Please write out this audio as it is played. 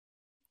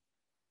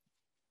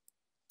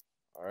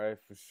All right,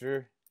 for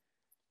sure.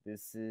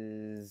 This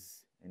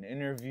is an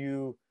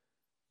interview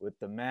with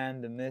the man,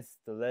 the myth,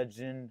 the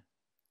legend,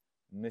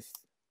 Miss.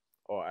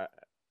 Oh, I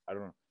don't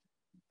know.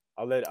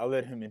 I'll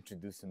let him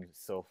introduce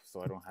himself,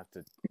 so I don't have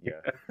to. Yeah.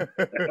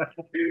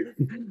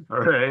 All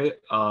right.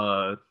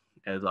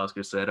 As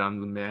Oscar said, I'm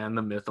the man,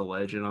 the myth, the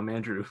legend. I'm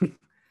Andrew.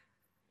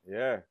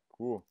 Yeah.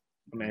 Cool.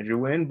 I'm Andrew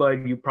Nguyen,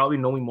 but you probably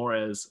know me more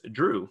as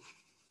Drew.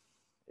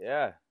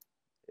 Yeah.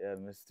 Yeah,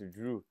 Mr.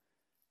 Drew,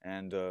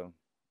 and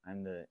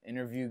I'm the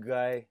interview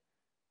guy,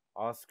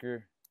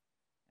 Oscar,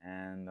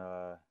 and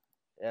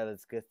yeah,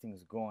 let's get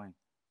things going.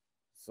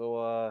 So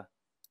I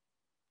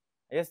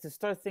guess to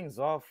start things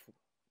off,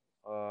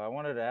 I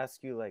wanted to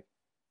ask you like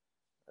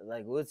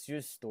what's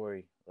your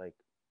story? Like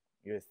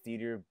your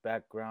theater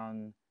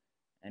background,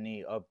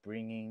 any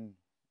upbringing,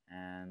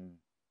 and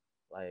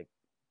like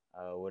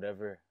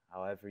whatever,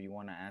 however you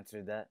want to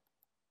answer that.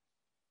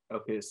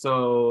 Okay,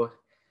 so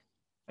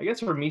I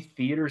guess for me,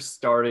 theater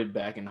started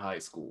back in high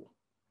school,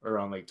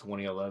 around like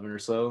 2011 or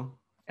so.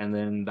 And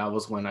then that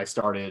was when I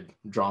started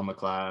drama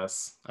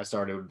class. I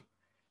started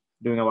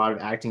doing a lot of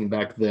acting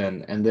back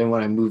then. And then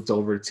when I moved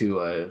over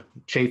to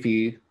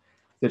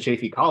the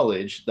Chafee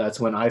College, that's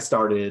when I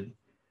started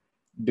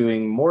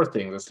doing more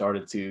things. I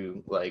started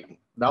to like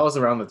that was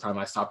around the time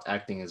I stopped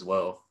acting as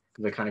well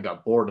because I kind of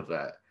got bored of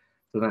that.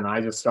 So then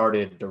I just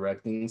started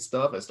directing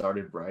stuff. I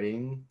started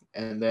writing,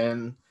 and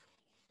then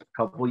a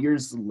couple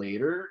years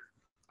later,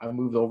 I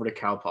moved over to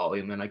Cal Poly,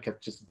 and then I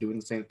kept just doing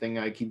the same thing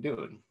I keep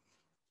doing.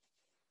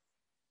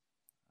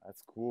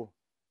 That's cool.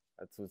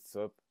 That's what's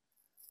up.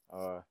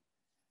 Uh,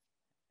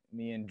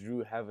 Me and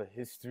Drew have a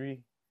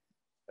history,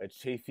 a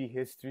Chafee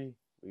history.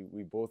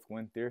 We both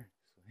went there.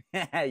 So,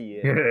 yeah,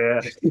 Yeah.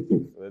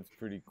 so that's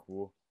pretty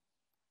cool.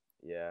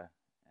 Yeah,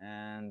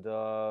 and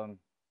uh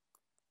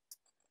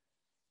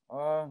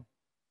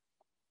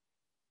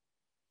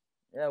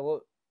yeah,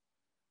 well,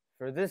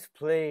 for this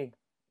play,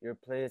 your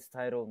play is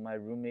titled "My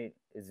Roommate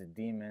Is a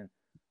Demon."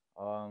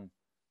 Um,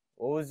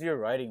 what was your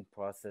writing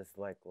process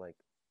like?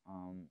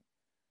 Um,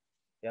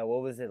 yeah,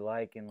 what was it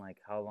like, and like,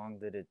 how long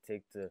did it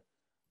take to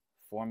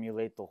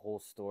formulate the whole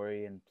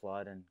story and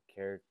plot and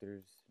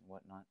characters and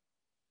whatnot?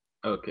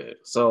 Okay,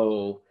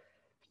 so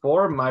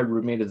for my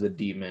roommate is a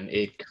demon,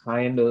 it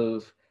kind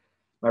of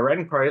my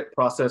writing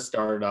process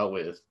started out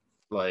with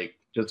like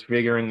just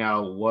figuring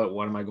out what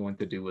am I going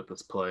to do with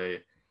this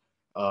play,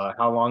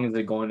 how long is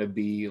it going to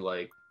be,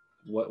 like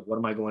what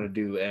am I going to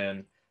do,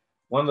 and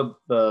one of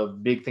the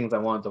big things I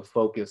wanted to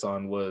focus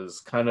on was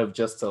kind of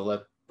just to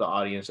let the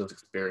audience just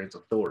experience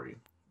a story,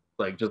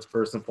 like just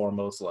first and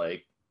foremost,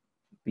 like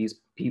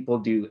these people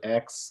do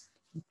X,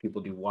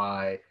 people do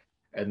Y,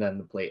 and then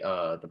the play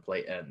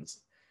ends.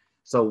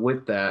 So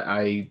with that,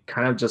 I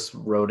kind of just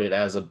wrote it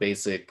as a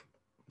basic,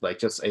 like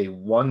just a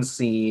one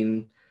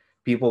scene.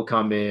 People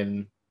come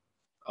in,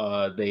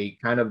 they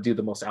kind of do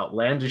the most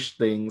outlandish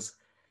things,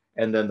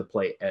 and then the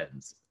play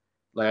ends.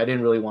 Like I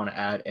didn't really want to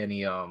add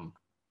any kind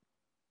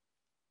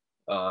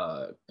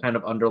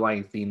of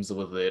underlying themes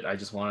with it. I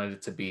just wanted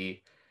it to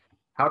be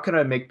how can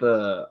I make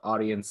the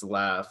audience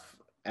laugh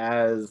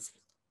as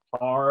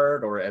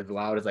hard or as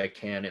loud as I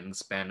can in the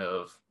span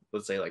of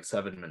let's say like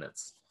 7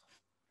 minutes.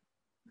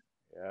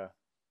 Yeah,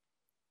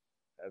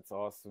 that's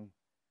awesome.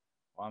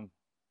 I'm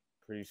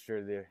pretty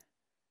sure there's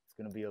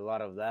gonna be a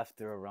lot of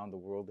laughter around the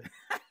world.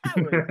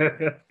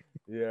 When,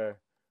 yeah,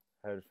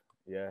 had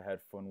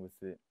had fun with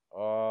it.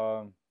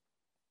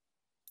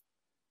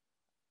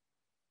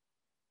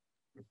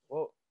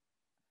 Well,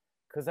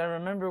 cause I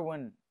remember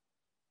when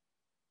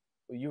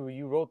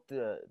you wrote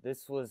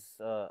this was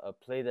a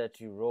play that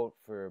you wrote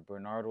for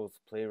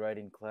Bernardo's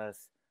playwriting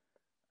class,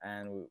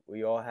 and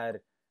we all had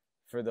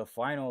for the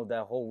final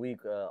that whole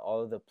week.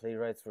 All of the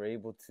playwrights were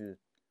able to,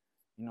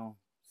 you know,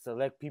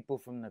 select people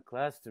from the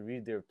class to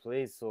read their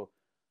plays. So,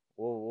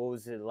 what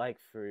was it like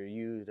for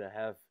you to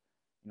have,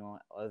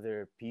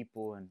 other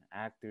people and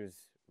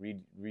actors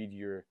read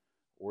your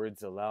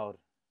words aloud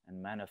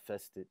and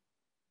manifest it?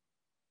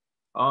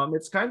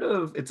 It's kind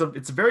of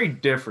it's very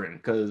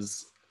different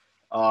because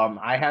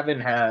I haven't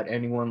had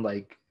anyone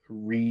like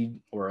read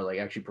or like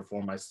actually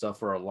perform my stuff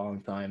for a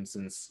long time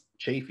since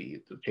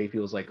Chafee. Chafee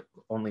was like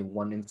only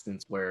one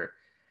instance where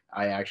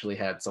I actually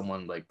had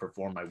someone like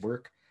perform my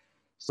work.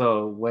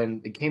 So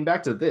when it came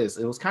back to this,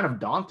 it was kind of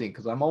daunting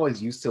because I'm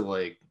always used to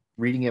like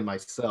reading it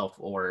myself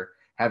or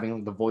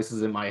having the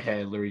voices in my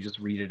head literally just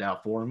read it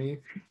out for me.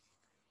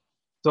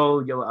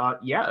 So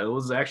yeah, it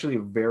was actually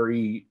a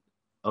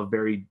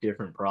very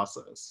different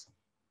process.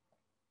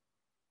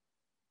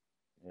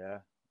 Yeah,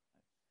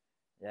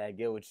 yeah, I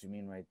get what you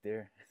mean right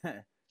there.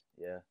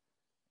 Yeah,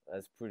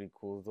 that's pretty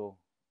cool though.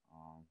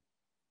 Um,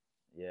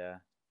 yeah,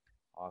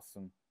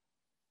 awesome.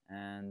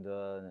 And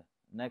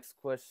next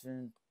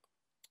question.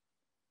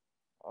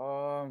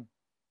 Um,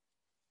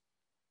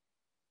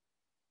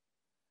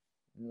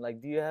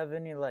 like, do you have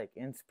any like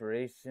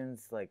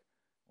inspirations like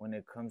when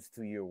it comes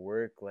to your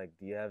work? Like,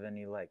 do you have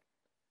any like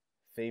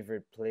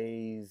favorite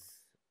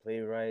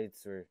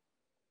playwrights, or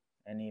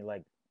any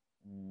like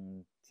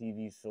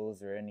TV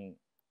shows or any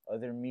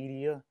other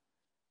media?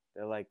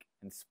 that like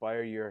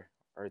inspire your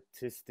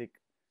artistic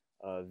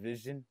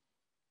vision?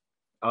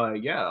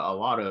 Yeah, a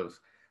lot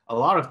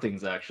of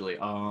things actually.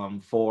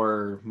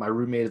 For my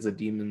roommate is a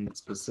demon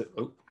specific.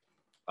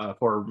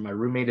 For my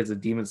roommate is a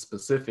demon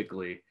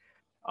specifically.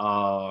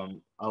 A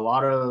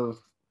lot of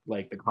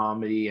like the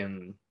comedy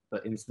and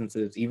the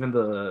instances, even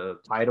the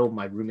title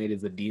 "My Roommate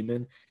is a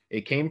Demon,"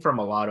 it came from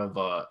a lot of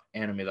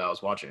anime that I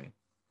was watching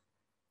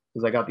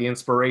because I got the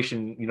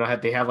inspiration.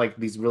 They have like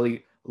these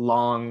really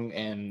long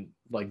and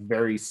like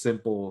very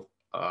simple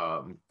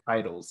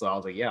titles. So I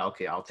was like, yeah,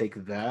 okay, I'll take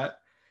that.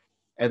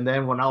 And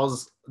then when I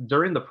was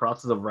during the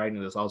process of writing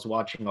this, I was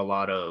watching a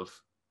lot of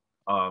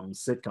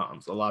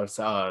sitcoms, a lot of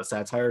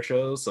satire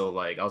shows. So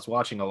like I was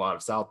watching a lot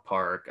of South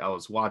Park. I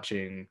was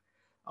watching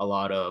a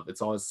lot of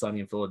It's Always Sunny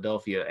in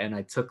Philadelphia, and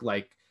I took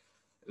like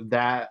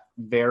that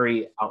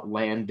very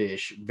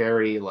outlandish,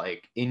 very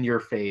like in your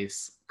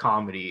face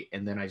comedy,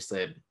 and then I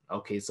said,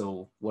 okay,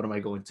 so what am I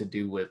going to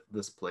do with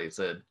this play? I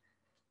said,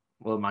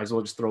 well, might as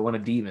well just throw in a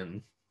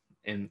demon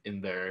in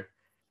there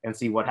and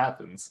see what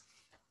happens.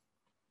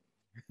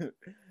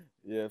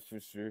 Yeah, for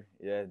sure.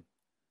 Yeah,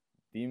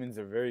 demons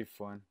are very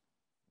fun,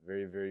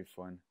 very very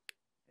fun.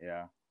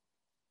 Yeah,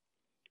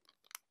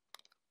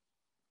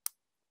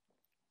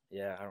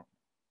 yeah.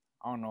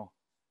 I don't know.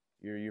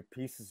 Your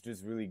piece is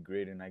just really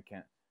great, and I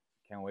can't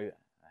wait.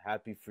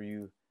 Happy for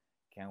you.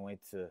 Can't wait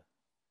to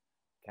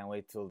can't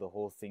wait till the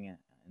whole thing,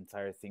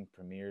 entire thing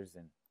premieres,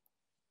 and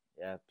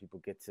yeah, people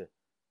get to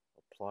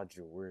applaud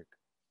your work.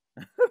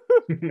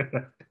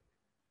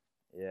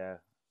 Yeah.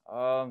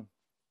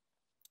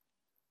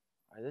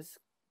 This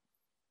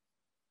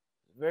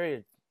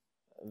very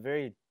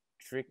very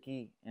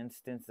tricky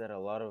instance that a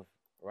lot of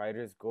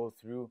writers go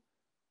through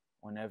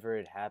whenever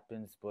it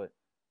happens. But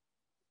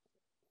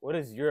what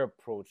is your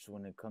approach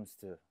when it comes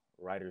to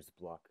writer's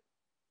block?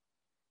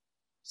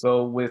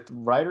 So with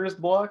writer's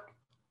block,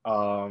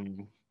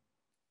 um,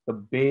 the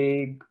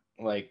big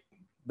like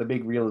the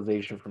big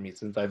realization for me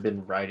since I've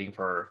been writing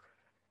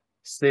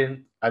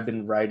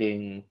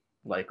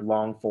like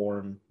long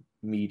form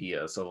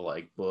media, so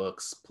like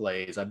books,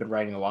 plays. I've been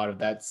writing a lot of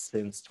that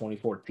since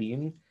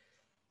 2014.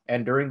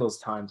 And during those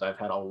times I've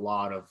had a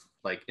lot of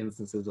like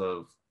instances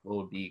of what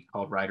would be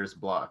called writer's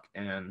block.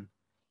 And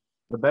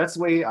the best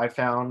way I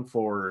found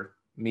for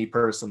me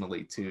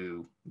personally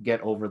to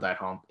get over that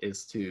hump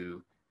is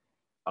to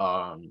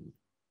um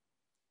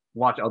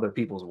watch other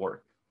people's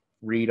work,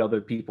 read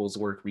other people's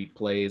work, read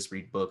plays,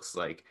 read books,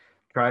 like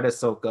try to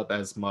soak up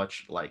as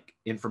much like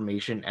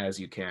information as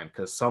you can,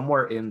 because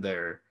somewhere in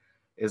there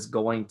is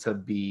going to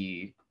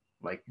be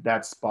like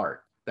that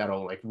spark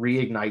that'll like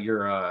reignite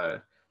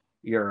your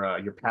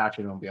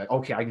passion and be like,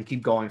 okay, I can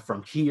keep going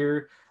from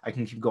here. I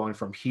can keep going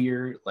from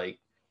here. Like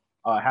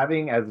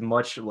having as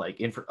much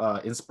like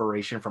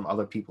inspiration from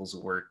other people's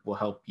work will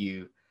help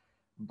you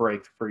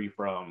break free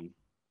from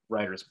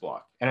writer's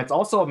block. And it's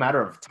also a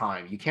matter of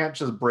time. You can't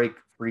just break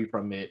free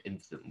from it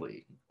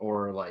instantly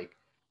or like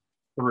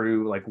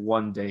through like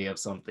one day of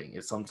something.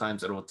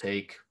 Sometimes it'll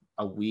take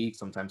a week,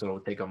 sometimes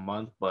it'll take a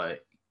month,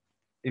 but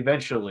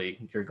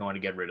eventually you're going to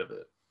get rid of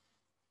it.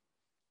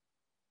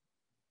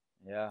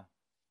 Yeah,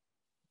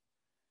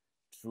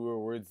 truer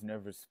words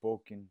never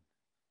spoken.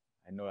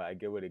 I know. I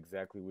get what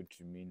exactly what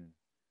you mean.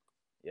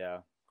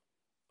 Yeah,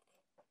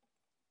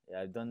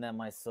 yeah. I've done that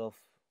myself.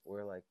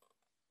 Where like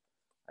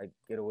I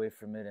get away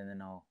from it, and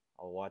then I'll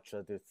watch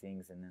other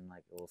things, and then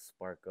like it will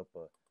spark up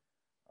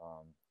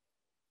um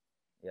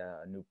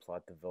a new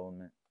plot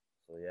development.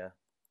 So yeah,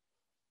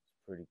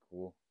 it's pretty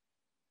cool.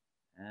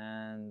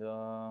 And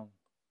mm,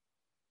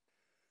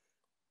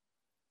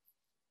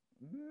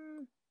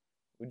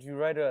 would you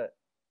write a?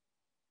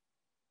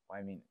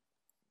 I mean,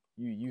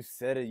 you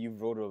said it. You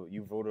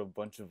wrote a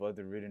bunch of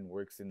other written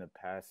works in the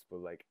past, but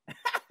like,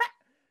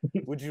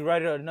 would you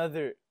write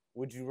another?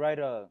 Would you write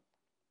a?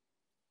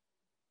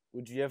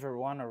 Would you ever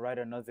want to write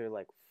another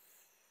like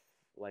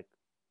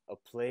a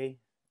play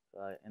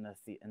in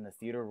the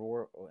theater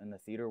world or in the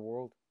theater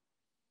world?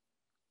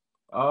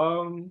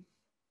 Um,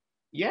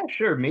 yeah,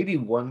 sure. Maybe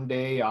one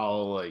day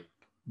I'll like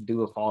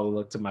do a follow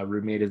up to My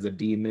Roommate is a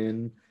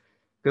Demon.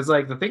 Because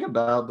like the thing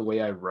about the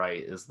way I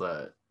write is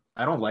that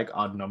I don't like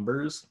odd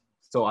numbers.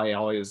 So I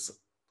always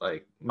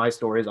like my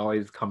stories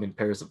always come in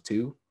pairs of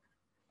two.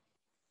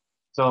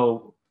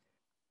 So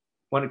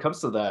when it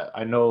comes to that,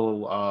 I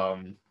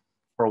know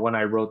for when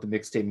I wrote the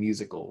mixtape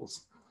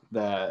musicals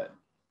that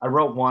I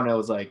wrote one, I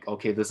was like,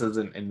 okay, this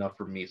isn't enough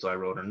for me. So I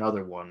wrote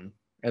another one.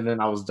 And then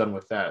I was done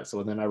with that.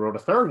 So then I wrote a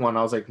third one.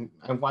 I was like,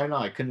 why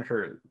not? I couldn't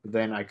hurt. But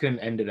then I couldn't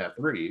end it at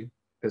three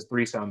because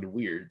three sounded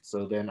weird.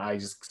 So then I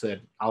just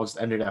said, I'll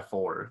just end it at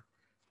four.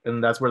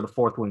 And that's where the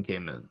fourth one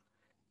came in.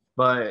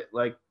 But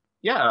like,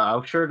 yeah,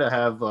 I'm sure to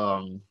have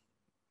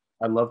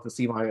I'd love to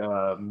see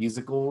my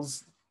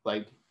musicals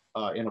like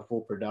in a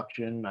full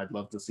production. I'd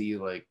love to see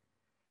like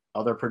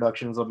other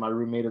productions of My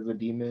Roommate as a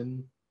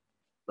Demon,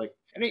 like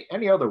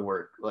any other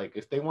work. Like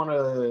if they want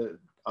to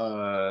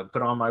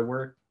put on my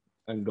work,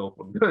 and go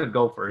for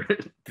go for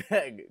it.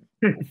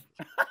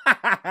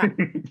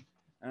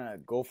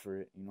 Go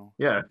for it. You know.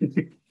 Yeah.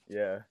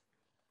 Yeah.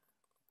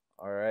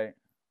 All right.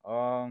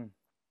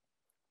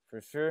 For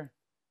sure.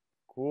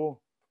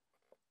 Cool.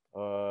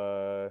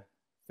 Uh,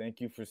 Thank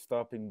you for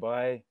stopping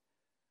by.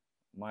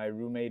 My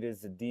Roommate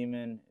is a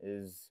Demon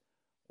is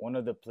one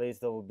of the plays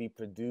that will be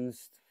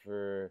produced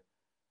for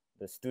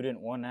the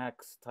Student One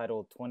Acts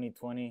titled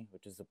 2020,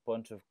 which is a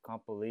bunch of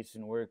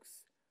compilation works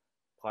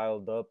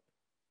piled up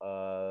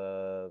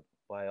uh,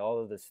 by all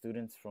of the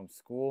students from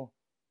school.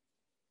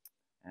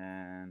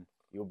 And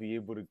you'll be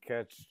able to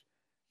catch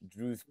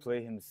Drew's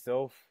play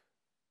himself.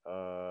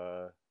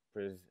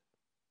 Pres-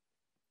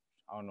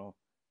 I don't know.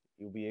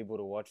 You'll be able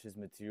to watch his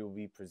material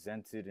be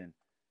presented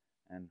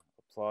and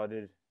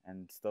applauded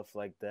and stuff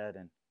like that.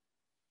 And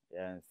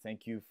yeah,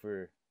 thank you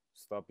for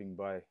stopping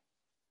by,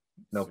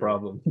 No sir.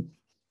 problem.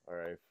 All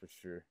right, for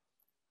sure.